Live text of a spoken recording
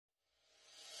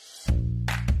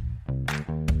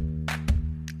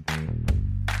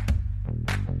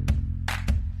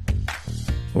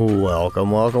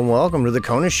Welcome to the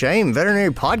Cone of Shame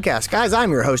Veterinary Podcast. Guys,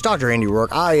 I'm your host, Dr. Andy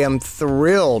Rourke. I am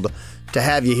thrilled to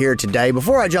have you here today.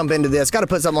 Before I jump into this, got to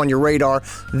put something on your radar.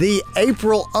 The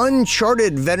April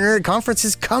Uncharted Veterinary Conference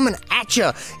is coming at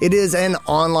you. It is an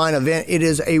online event. It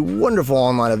is a wonderful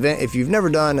online event. If you've never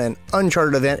done an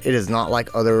Uncharted event, it is not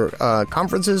like other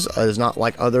conferences. It is not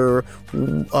like other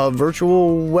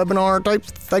virtual webinar type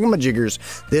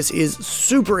thingamajiggers. This is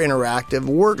super interactive,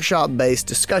 workshop-based,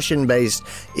 discussion-based.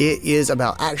 It is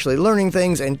about actually learning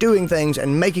things and doing things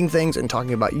and making things and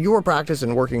talking about your practice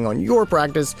and working on your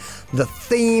practice. The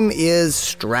theme is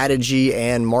strategy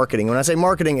and marketing. When I say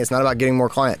marketing, it's not about getting more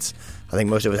clients. I think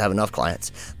most of us have enough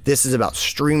clients. This is about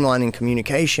streamlining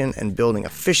communication and building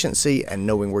efficiency and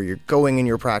knowing where you're going in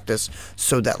your practice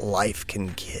so that life can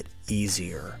get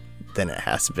easier than it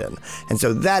has been. And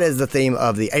so that is the theme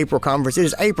of the April conference. It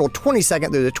is April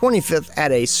 22nd through the 25th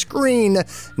at a screen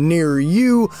near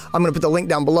you. I'm going to put the link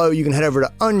down below. You can head over to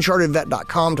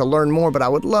unchartedvet.com to learn more, but I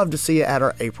would love to see you at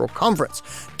our April conference.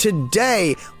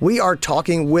 Today, we are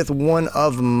talking with one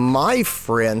of my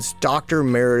friends, Dr.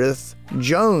 Meredith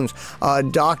Jones.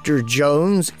 Dr.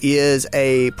 Jones is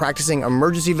a practicing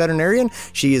emergency veterinarian.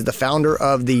 She is the founder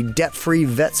of the Debt-Free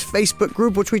Vets Facebook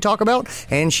group, which we talk about,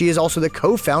 and she is also the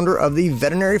co-founder of the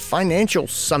Veterinary Financial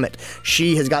Summit.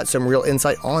 She has got some real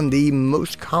insight on the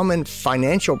most common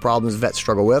financial problems vets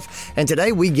struggle with, and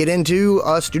today we get into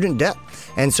student debt.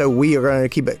 And so we are going to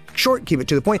keep it short, keep it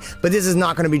to the point, but this is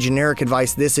not going to be generic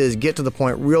advice. This is get to the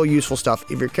point, real useful stuff.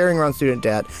 If you're carrying around student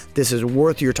debt, this is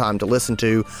worth your time to listen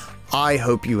to. I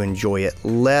hope you enjoy it.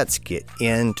 Let's get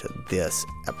into this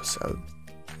episode.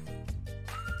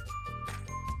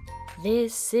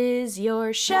 This is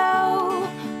your show.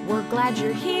 We're glad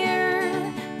you're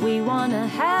here. We want to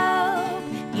help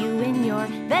you in your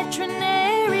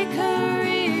veterinary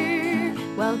career.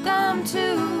 Welcome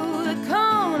to the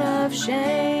Cone of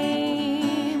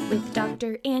Shame with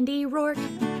Dr. Andy Rourke.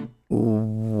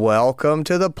 Welcome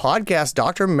to the podcast,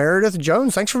 Dr. Meredith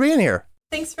Jones. Thanks for being here.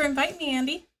 Thanks for inviting me,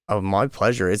 Andy. Oh, my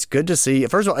pleasure. It's good to see.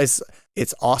 First of all,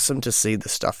 it's awesome to see the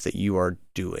stuff that you are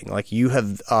doing. Like you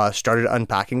have started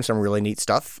unpacking some really neat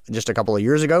stuff just a couple of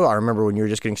years ago. I remember when you were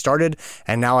just getting started,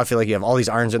 and now I feel like you have all these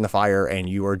irons in the fire, and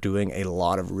you are doing a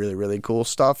lot of really, really cool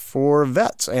stuff for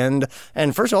vets. And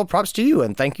first of all, props to you,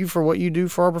 and thank you for what you do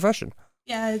for our profession.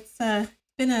 Yeah, it's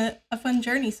been a fun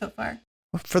journey so far.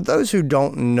 For those who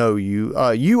don't know you,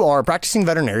 you are a practicing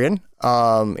veterinarian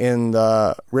in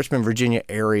the Richmond, Virginia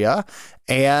area,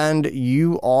 and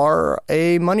you are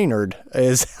a money nerd,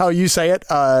 is how you say it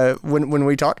when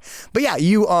we talk. But yeah,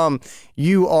 you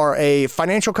are a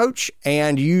financial coach,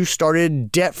 and you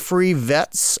started Debt-Free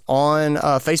Vets on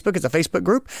Facebook. It's a Facebook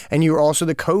group, and you are also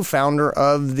the co-founder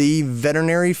of the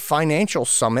Veterinary Financial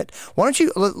Summit. Why don't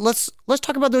you let's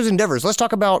talk about those endeavors. Let's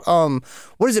talk about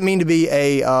what does it mean to be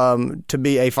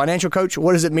a financial coach?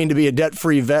 What does it mean to be a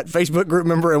debt-free vet Facebook group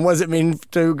member? And what does it mean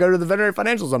to go to the Veterinary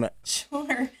Financial Summit?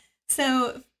 Sure.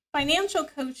 So financial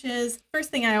coaches, first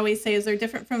thing I always say is they're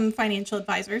different from financial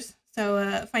advisors. So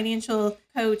a financial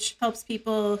coach helps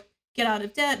people get out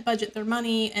of debt, budget their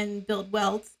money, and build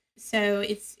wealth. So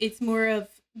it's more of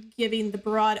giving the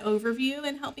broad overview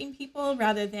and helping people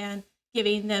rather than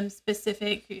giving them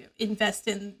specific invest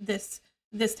in this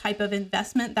type of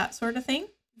investment, that sort of thing.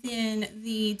 Then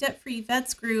the Debt-Free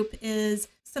Vets group is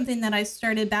something that I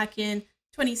started back in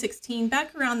 2016,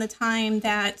 back around the time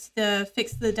that the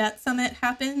Fix the Debt Summit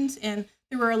happened. And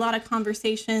there were a lot of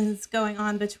conversations going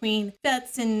on between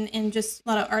vets and just a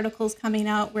lot of articles coming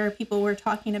out where people were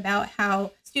talking about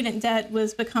how student debt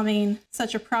was becoming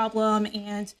such a problem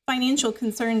and financial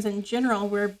concerns in general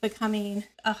were becoming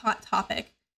a hot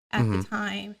topic at the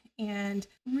time. And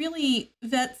really,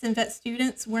 vets and vet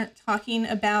students weren't talking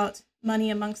about money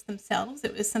amongst themselves.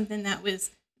 It was something that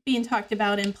was being talked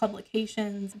about in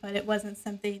publications, but it wasn't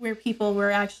something where people were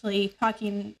actually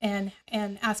talking and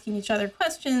asking each other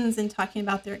questions and talking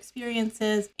about their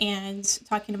experiences and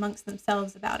talking amongst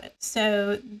themselves about it.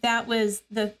 So that was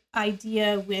the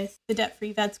idea with the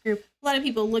Debt-Free Vets group. A lot of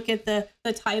people look at the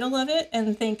title of it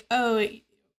and think, oh,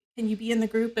 can you be in the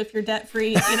group if you're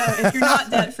debt-free? If you're not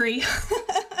debt-free.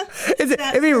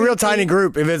 It'd be a real tiny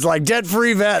group if it's like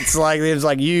debt-free vets, like it's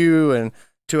like you and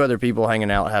two other people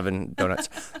hanging out having donuts.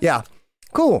 Yeah.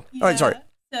 Cool. Yeah. All right. Sorry.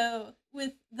 So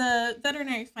with the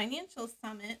Veterinary Financial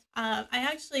Summit, so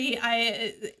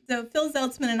Phil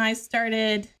Zeltzman and I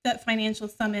started that Financial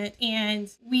Summit, and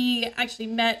we actually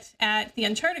met at the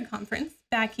Uncharted Conference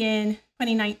back in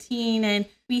 2019, and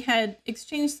we had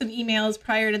exchanged some emails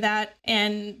prior to that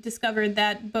and discovered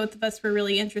that both of us were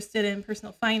really interested in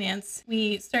personal finance.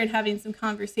 We started having some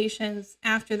conversations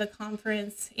after the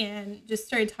conference and just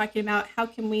started talking about how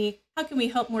can we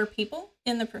help more people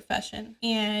in the profession,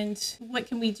 and what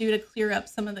can we do to clear up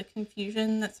some of the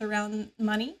confusion that's around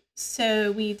money.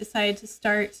 So we decided to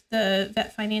start the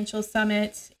Vet Financial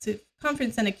Summit. It's a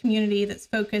conference and a community that's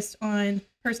focused on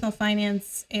personal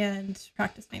finance and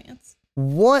practice finance.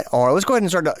 Let's go ahead and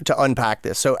start to unpack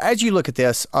this. So as you look at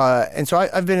this, and so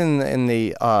I've been in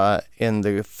the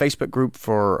Facebook group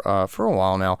for a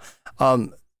while now.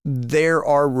 There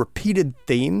are repeated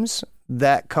themes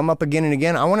that come up again and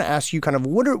again. I want to ask you kind of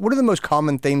what are the most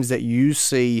common themes that you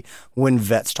see when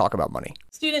vets talk about money?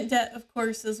 Student debt, of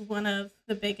course, is one of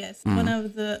the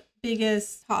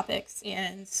biggest topics,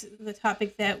 and the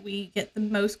topic that we get the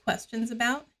most questions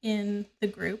about in the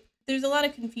group. There's a lot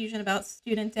of confusion about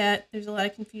student debt. There's a lot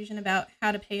of confusion about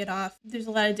how to pay it off. There's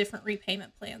a lot of different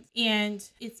repayment plans, and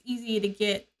it's easy to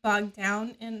get bogged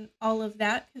down in all of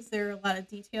that because there are a lot of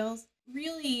details.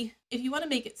 Really, if you want to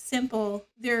make it simple,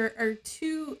 there are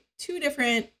two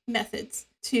different methods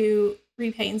to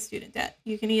repaying student debt.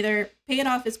 You can either pay it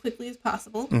off as quickly as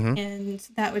possible, and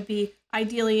that would be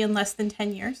ideally in less than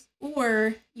 10 years,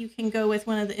 or you can go with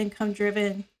one of the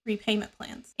income-driven repayment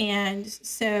plans. And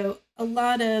so a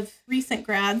lot of recent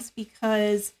grads,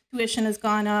 because tuition has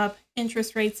gone up,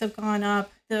 interest rates have gone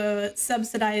up, the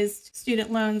subsidized student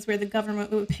loans where the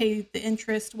government would pay the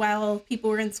interest while people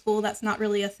were in school, that's not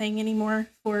really a thing anymore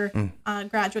for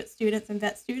graduate students and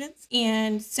vet students.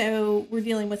 And so we're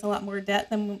dealing with a lot more debt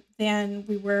than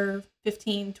we were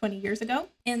 15, 20 years ago.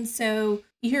 And so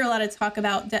you hear a lot of talk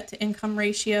about debt to income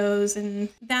ratios, and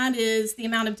that is the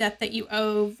amount of debt that you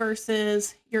owe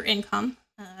versus your income.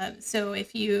 So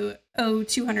if you owe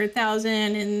 $200,000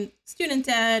 in student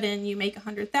debt and you make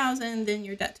 $100,000, then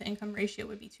your debt to income ratio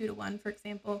would be 2 to 1, for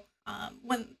example.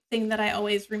 One thing that I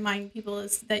always remind people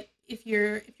is that if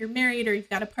you're married or you've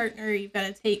got a partner, you've got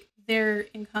to take their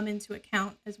income into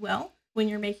account as well when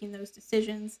you're making those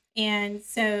decisions. And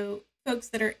so folks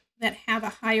that have a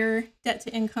higher debt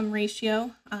to income ratio,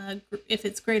 if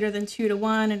it's greater than 2 to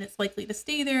 1 and it's likely to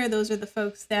stay there, those are the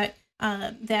folks that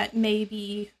may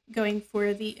be going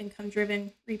for the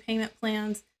income-driven repayment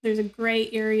plans. There's a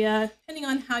gray area, depending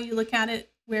on how you look at it,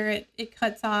 where it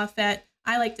cuts off at,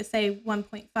 I like to say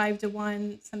 1.5 to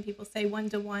 1. Some people say 1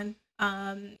 to 1.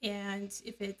 And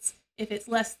if it's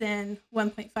less than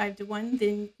 1.5 to 1,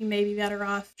 then you may be better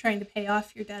off trying to pay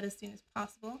off your debt as soon as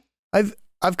possible.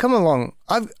 I've come a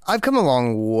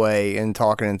long way in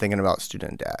talking and thinking about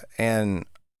student debt, and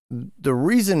the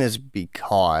reason is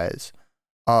because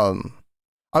I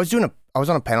was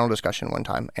on a panel discussion one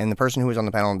time, and the person who was on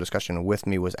the panel discussion with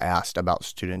me was asked about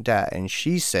student debt, and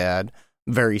she said,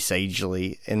 very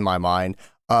sagely in my mind,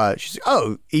 she's like,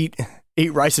 "Oh, eat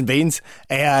rice and beans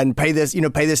and pay this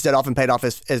debt off and pay it off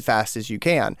as fast as you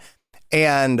can."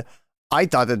 And I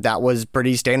thought that was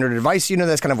pretty standard advice.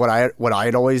 That's kind of what I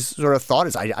had always sort of thought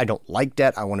is I don't like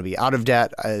debt. I want to be out of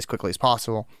debt as quickly as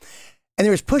possible. And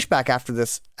there was pushback after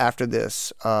this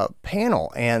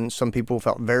panel, and some people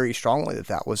felt very strongly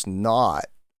that was not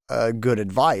good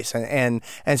advice. And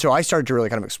so I started to really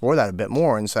kind of explore that a bit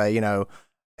more and say,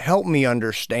 help me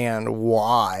understand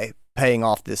why paying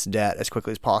off this debt as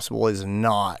quickly as possible is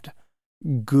not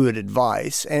good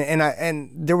advice.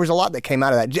 And there was a lot that came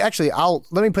out of that. Actually,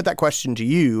 let me put that question to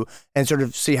you and sort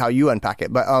of see how you unpack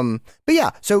it. But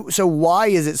yeah, so why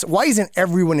isn't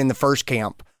everyone in the first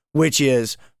camp, which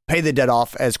is pay the debt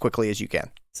off as quickly as you can?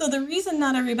 So the reason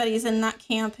not everybody's in that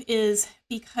camp is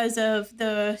because of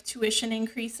the tuition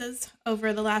increases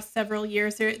over the last several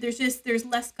years. There's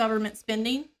less government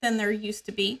spending than there used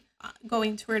to be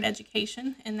going toward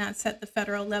education, and that's at the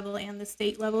federal level and the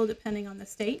state level, depending on the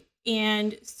state.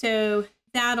 And so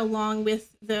that, along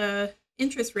with the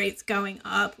interest rates going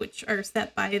up, which are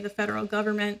set by the federal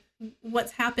government,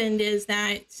 what's happened is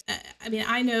that,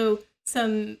 I know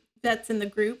some vets in the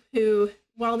group who,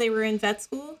 while they were in vet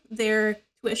school, their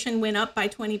tuition went up by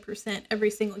 20%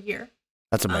 every single year.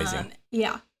 That's amazing.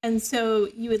 Yeah. And so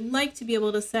you would like to be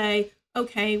able to say,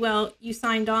 okay, well, you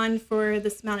signed on for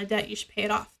this amount of debt, you should pay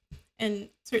it off. And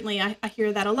certainly I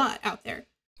hear that a lot out there.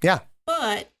 Yeah.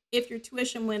 But if your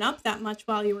tuition went up that much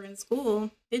while you were in school,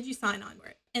 did you sign on for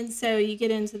it? And so you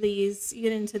get into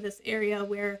this area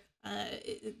where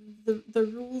The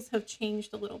rules have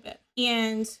changed a little bit.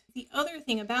 And the other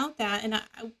thing about that, and I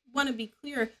want to be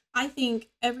clear, I think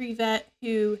every vet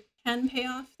who can pay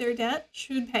off their debt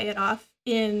should pay it off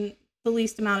in the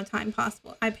least amount of time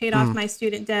possible. I paid off my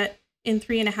student debt in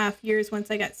 3.5 years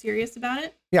once I got serious about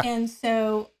it. Yeah. And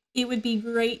so it would be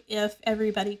great if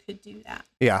everybody could do that.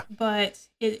 Yeah. But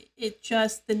it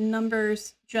just, the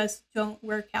numbers just don't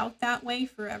work out that way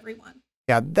for everyone.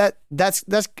 Yeah, that's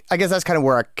I guess that's kind of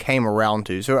where I came around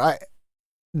to. So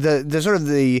the sort of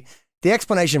the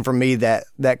explanation for me that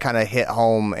kind of hit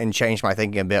home and changed my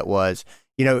thinking a bit was,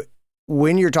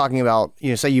 when you're talking about,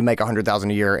 say you make $100,000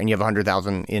 a year and you have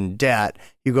 $100,000 in debt,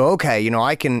 you go, okay,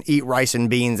 I can eat rice and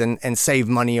beans and save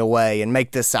money away and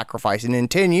make this sacrifice, and in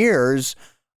 10 years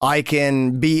I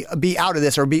can be out of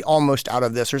this or be almost out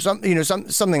of this or something,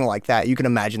 something like that. You can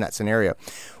imagine that scenario.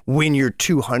 When you're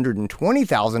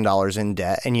 $220,000 in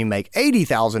debt and you make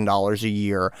 $80,000 a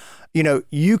year,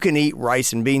 you can eat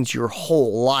rice and beans your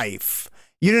whole life.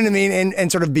 You know what I mean?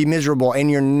 And sort of be miserable,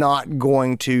 and you're not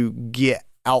going to get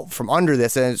out from under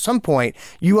this. And at some point,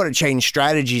 you want to change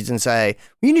strategies and say,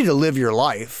 you need to live your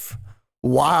life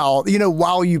while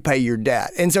you pay your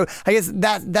debt. And so I guess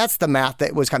that's the math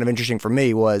that was kind of interesting for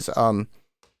me was,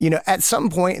 at some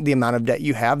point, the amount of debt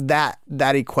you have, that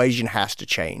equation has to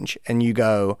change. And you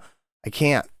go, I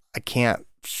can't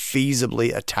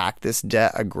feasibly attack this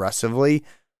debt aggressively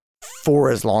for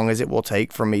as long as it will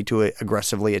take for me to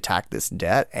aggressively attack this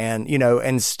debt, and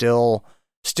and still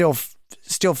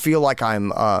feel like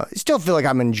I'm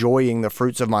enjoying the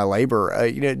fruits of my labor,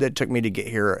 that took me to get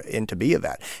here and to be a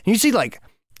vet. And you see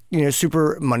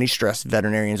super money stressed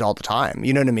veterinarians all the time,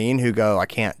 you know what I mean? Who go, I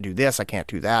can't do this, I can't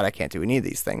do that, I can't do any of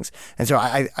these things. And so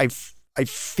I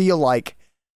feel like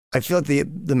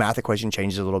the math equation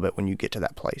changes a little bit when you get to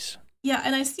that place. Yeah,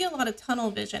 and I see a lot of tunnel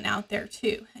vision out there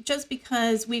too. Just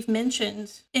because we've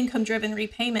mentioned income-driven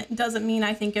repayment doesn't mean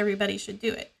I think everybody should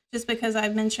do it. Just because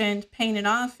I've mentioned paying it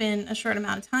off in a short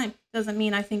amount of time doesn't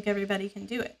mean I think everybody can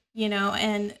do it,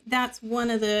 and that's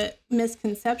one of the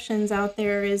misconceptions out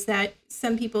there, is that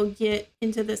some people get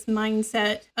into this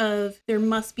mindset of there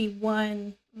must be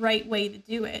one right way to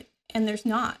do it, and there's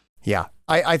not. Yeah.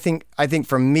 I think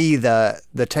for me, the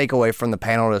takeaway from the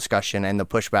panel discussion and the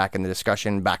pushback and the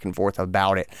discussion back and forth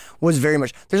about it was very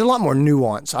much, there's a lot more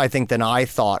nuance, I think, than I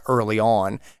thought early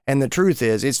on. And the truth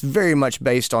is, it's very much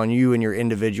based on you and your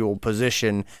individual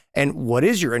position and what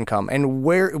is your income and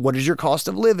what is your cost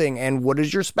of living and what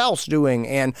is your spouse doing.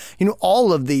 And,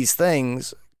 all of these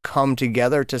things come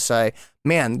together to say,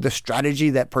 man, the strategy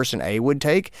that person A would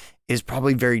take is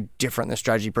probably very different than the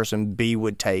strategy person B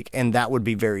would take. And that would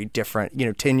be very different,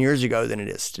 10 years ago than it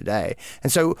is today.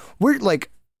 And so we're like,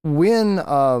 when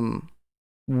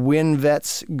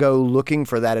vets go looking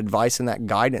for that advice and that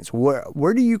guidance,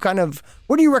 where do you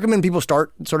recommend people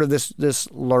start sort of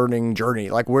this learning journey?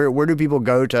 Like where do people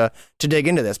go to dig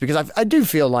into this? Because I do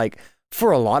feel like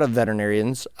for a lot of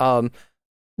veterinarians,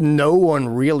 no one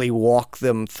really walked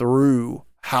them through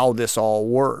how this all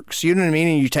works. You know what I mean?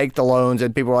 And you take the loans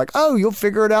and people are like, oh, you'll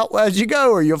figure it out as you go,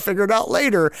 or you'll figure it out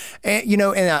later. And,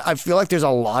 and I feel like there's a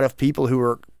lot of people who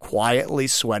are quietly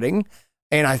sweating.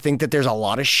 And I think that there's a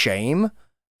lot of shame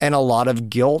and a lot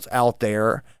of guilt out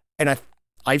there. And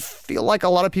I feel like a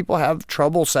lot of people have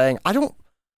trouble saying, I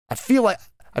feel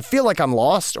like I'm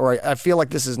lost, or I feel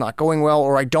like this is not going well,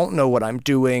 or I don't know what I'm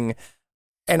doing.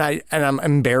 And I'm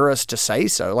embarrassed to say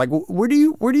so. Like, where do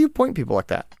you point people like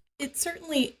that?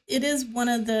 It is one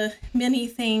of the many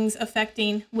things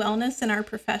affecting wellness in our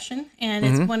profession. And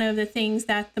it's one of the things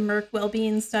that the Merck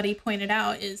Wellbeing study pointed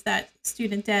out, is that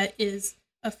student debt is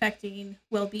affecting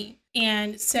well-being.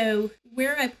 And so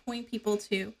where I point people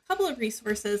to, a couple of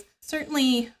resources,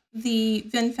 certainly the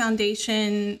Venn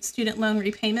Foundation Student Loan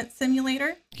Repayment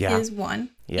Simulator is one.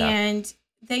 Yeah. And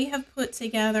they have put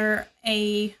together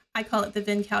I call it the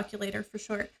Venn calculator for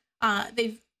short.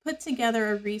 They've put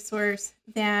together a resource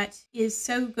that is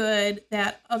so good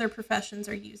that other professions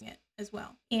are using it as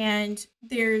well. And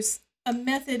there's a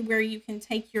method where you can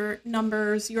take your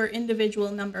numbers, your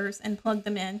individual numbers, and plug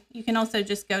them in. You can also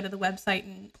just go to the website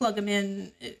and plug them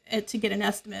in to get an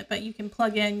estimate, but you can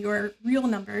plug in your real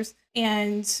numbers.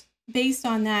 And based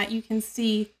on that, you can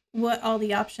see what all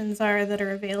the options are that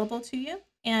are available to you.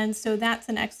 And so that's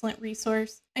an excellent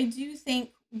resource. I do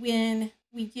think when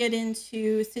we get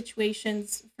into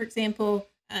situations, for example,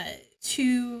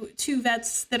 two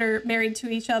vets that are married to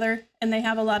each other and they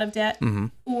have a lot of debt,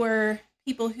 or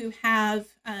people who have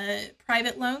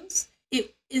private loans,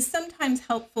 it is sometimes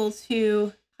helpful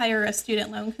to hire a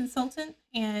student loan consultant.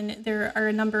 And there are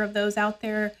a number of those out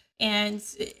there, and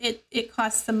it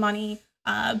costs some money.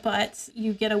 but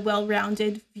you get a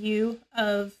well-rounded view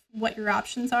of what your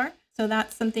options are. So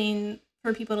that's something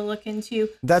for people to look into.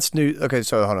 That's new. Okay,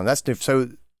 so hold on. That's new. So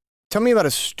tell me about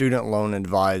a student loan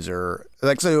advisor.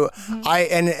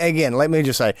 And again, let me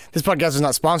just say, this podcast is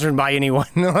not sponsored by anyone.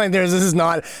 Like this is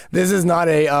not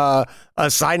a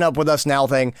sign up with us now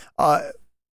thing.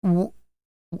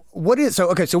 What is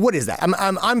that?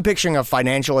 I'm picturing a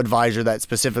financial advisor that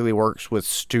specifically works with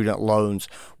student loans.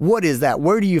 What is that?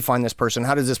 Where do you find this person?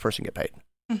 How does this person get paid?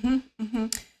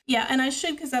 Yeah, and I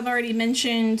should, because I've already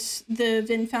mentioned the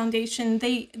VIN Foundation.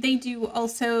 They do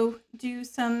also do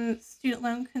some student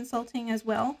loan consulting as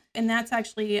well, and that's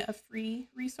actually a free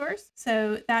resource.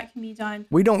 So that can be done.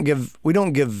 We don't give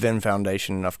VIN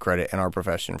Foundation enough credit in our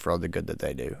profession for all the good that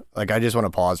they do. Like, I just want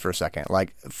to pause for a second.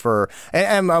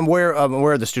 And I'm aware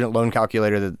of the student loan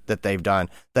calculator that they've done.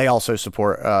 They also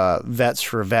support vets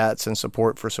for vets and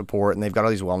support for support, and they've got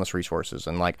all these wellness resources.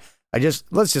 And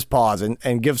let's just pause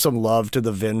and give some love to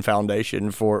the VIN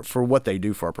Foundation for what they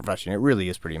do for our profession. It really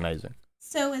is pretty amazing.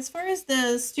 So as far as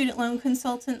the student loan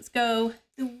consultants go,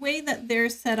 the way that they're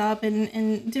set up,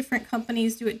 and different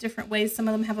companies do it different ways. Some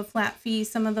of them have a flat fee.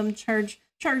 Some of them charge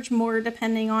more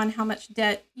depending on how much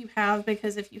debt you have,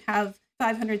 because if you have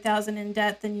 $500,000 in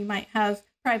debt, then you might have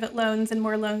private loans and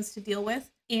more loans to deal with.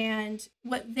 And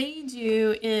what they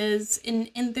do is, and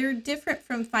they're different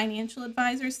from financial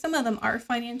advisors. Some of them are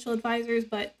financial advisors,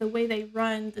 but the way they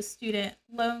run the student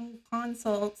loan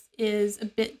consults is a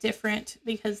bit different,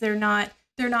 because they're not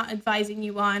advising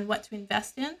you on what to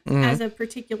invest in as a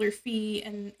particular fee,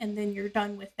 and then you're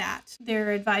done with that.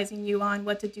 They're advising you on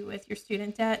what to do with your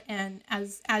student debt and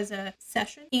as a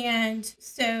session. And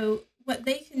so what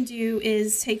they can do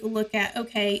is take a look at,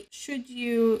 okay,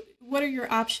 what are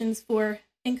your options for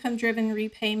income-driven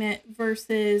repayment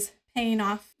versus paying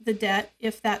off the debt,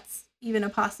 if that's even a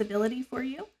possibility for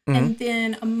you. And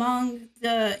then among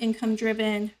the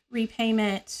income-driven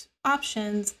repayment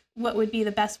options, what would be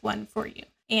the best one for you?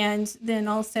 And then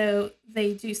also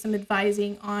they do some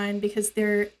advising on, because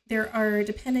there are,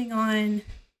 depending on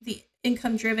the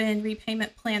income-driven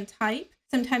repayment plan type,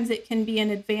 sometimes it can be an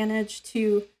advantage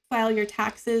to file your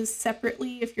taxes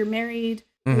separately if you're married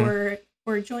or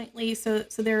jointly. So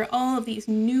there are all of these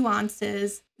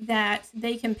nuances that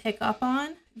they can pick up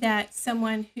on, that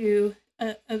someone who,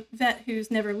 a vet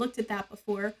who's never looked at that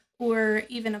before, or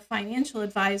even a financial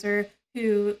advisor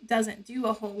who doesn't do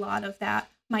a whole lot of that,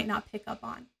 might not pick up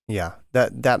on. Yeah,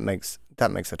 that makes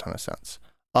a ton of sense.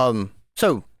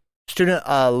 So student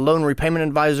loan repayment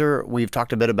advisor, we've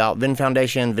talked a bit about VIN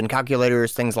Foundation, VIN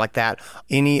calculators, things like that.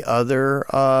 Any other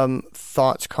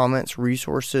thoughts, comments,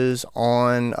 resources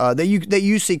on that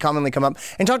you see commonly come up?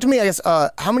 And talk to me, I guess,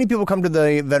 how many people come to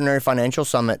the Veterinary Financial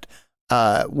Summit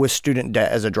with student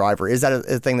debt as a driver? Is that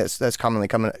a thing that's commonly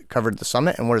covered at the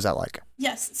summit, and what is that like?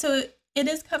 Yes, so it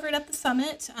is covered at the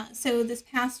summit. So this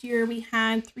past year, we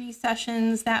had 3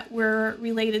 sessions that were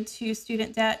related to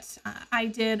student debt. I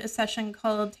did a session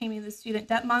called Taming the Student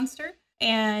Debt Monster.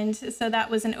 And so that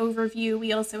was an overview.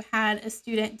 We also had a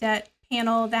student debt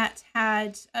panel that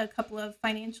had a couple of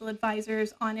financial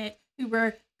advisors on it who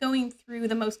were going through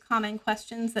the most common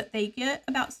questions that they get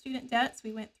about student debts.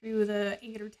 We went through the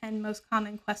 8 or 10 most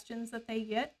common questions that they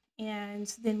get. And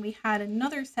then we had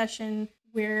another session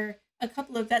where a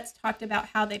couple of vets talked about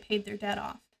how they paid their debt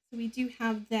off. So we do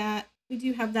have that. We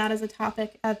do have that as a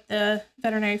topic at the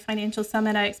Veterinary Financial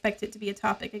Summit. I expect it to be a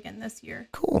topic again this year.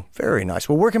 Cool. Very nice.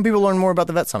 Well, where can people learn more about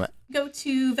the Vet Summit? Go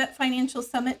to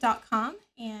vetfinancialsummit.com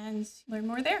and learn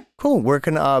more there. Cool. Where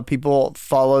can people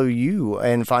follow you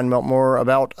and find out more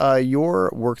about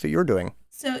your work that you're doing?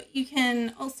 So you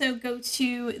can also go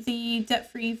to the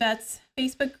Debt Free Vets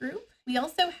Facebook group. We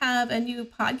also have a new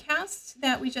podcast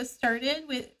that we just started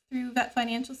through Vet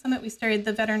Financial Summit. We started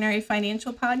the Veterinary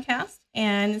Financial Podcast,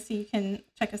 and so you can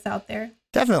check us out there.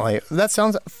 Definitely. That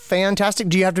sounds fantastic.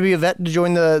 Do you have to be a vet to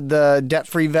join the Debt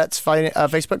Free Vets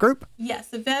Facebook group?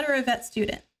 Yes, a vet or a vet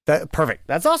student. Perfect.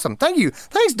 That's awesome. Thank you.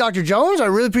 Thanks, Dr. Jones. I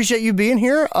really appreciate you being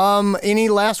here. Any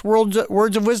last words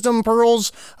of wisdom,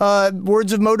 pearls,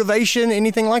 words of motivation,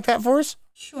 anything like that for us?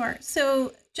 Sure.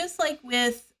 So just like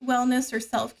with wellness or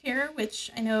self-care, which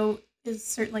I know is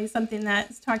certainly something that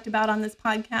is talked about on this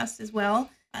podcast as well,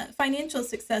 financial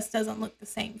success doesn't look the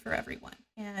same for everyone.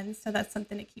 And so that's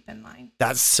something to keep in mind.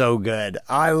 That's so good.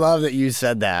 I love that you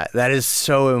said that. That is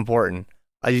so important.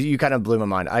 You kind of blew my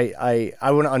mind. I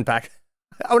want to unpack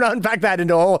that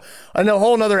into a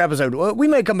whole another episode. We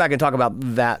may come back and talk about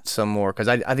that some more, because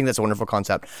I think that's a wonderful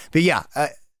concept. But yeah,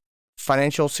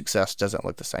 financial success doesn't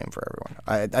look the same for everyone.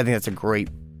 I think that's a great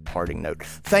parting note.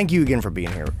 Thank you again for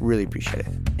being here. Really appreciate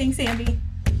it. Thanks, Andy.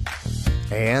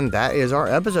 And that is our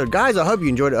episode. Guys, I hope you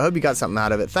enjoyed it. I hope you got something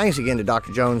out of it. Thanks again to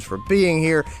Dr. Jones for being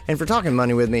here and for talking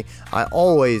money with me. I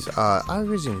always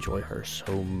enjoy her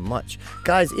so much.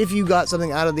 Guys, if you got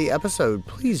something out of the episode,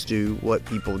 please do what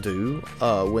people do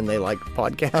when they like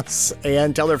podcasts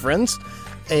and tell their friends.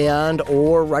 And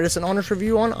or write us an honest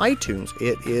review on iTunes.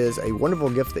 It is a wonderful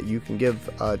gift that you can give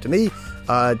to me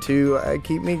to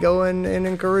keep me going and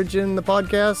encouraging the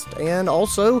podcast, and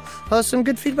also some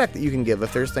good feedback that you can give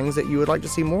if there's things that you would like to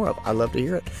see more of. I love to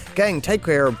hear it. Gang, take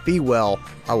care, be well.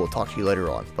 I will talk to you later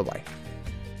on. Bye-bye.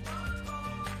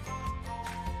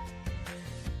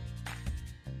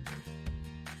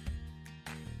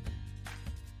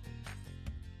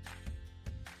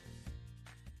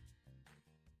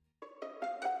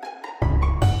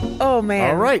 Oh, man.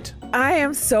 All right. I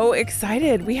am so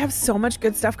excited. We have so much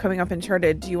good stuff coming up in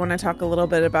Charted. Do you want to talk a little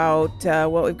bit about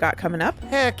what we've got coming up?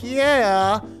 Heck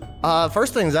yeah.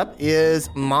 First things up is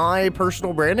my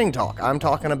personal branding talk. I'm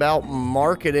talking about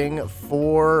marketing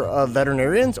for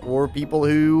veterinarians or people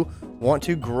who want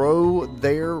to grow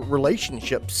their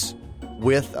relationships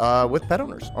with pet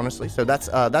owners, honestly. So that's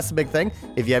the big thing.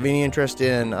 If you have any interest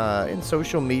in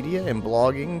social media and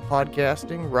blogging,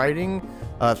 podcasting, writing,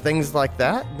 things like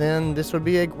that, then this would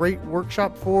be a great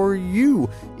workshop for you.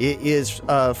 It is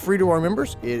free to our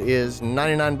members. It is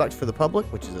 $99 for the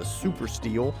public, which is a super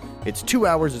steal. It's 2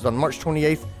 hours. It's on March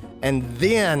 28th. And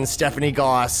then, Stephanie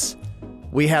Goss,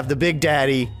 we have the big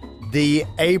daddy, the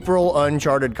April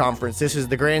Uncharted Conference. This is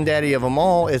the granddaddy of them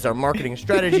all. It's our marketing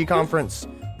strategy conference.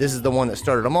 This is the one that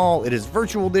started them all. It is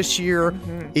virtual this year.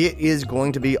 Mm-hmm. It is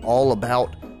going to be all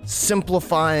about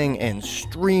simplifying and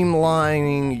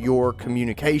streamlining your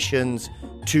communications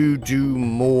to do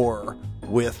more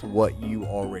with what you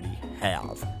already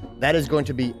have. That is going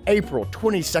to be April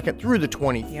 22nd through the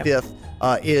 25th.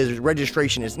 Yep.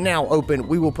 Registration is now open.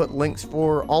 We will put links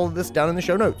for all of this down in the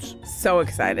show notes. So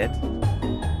excited.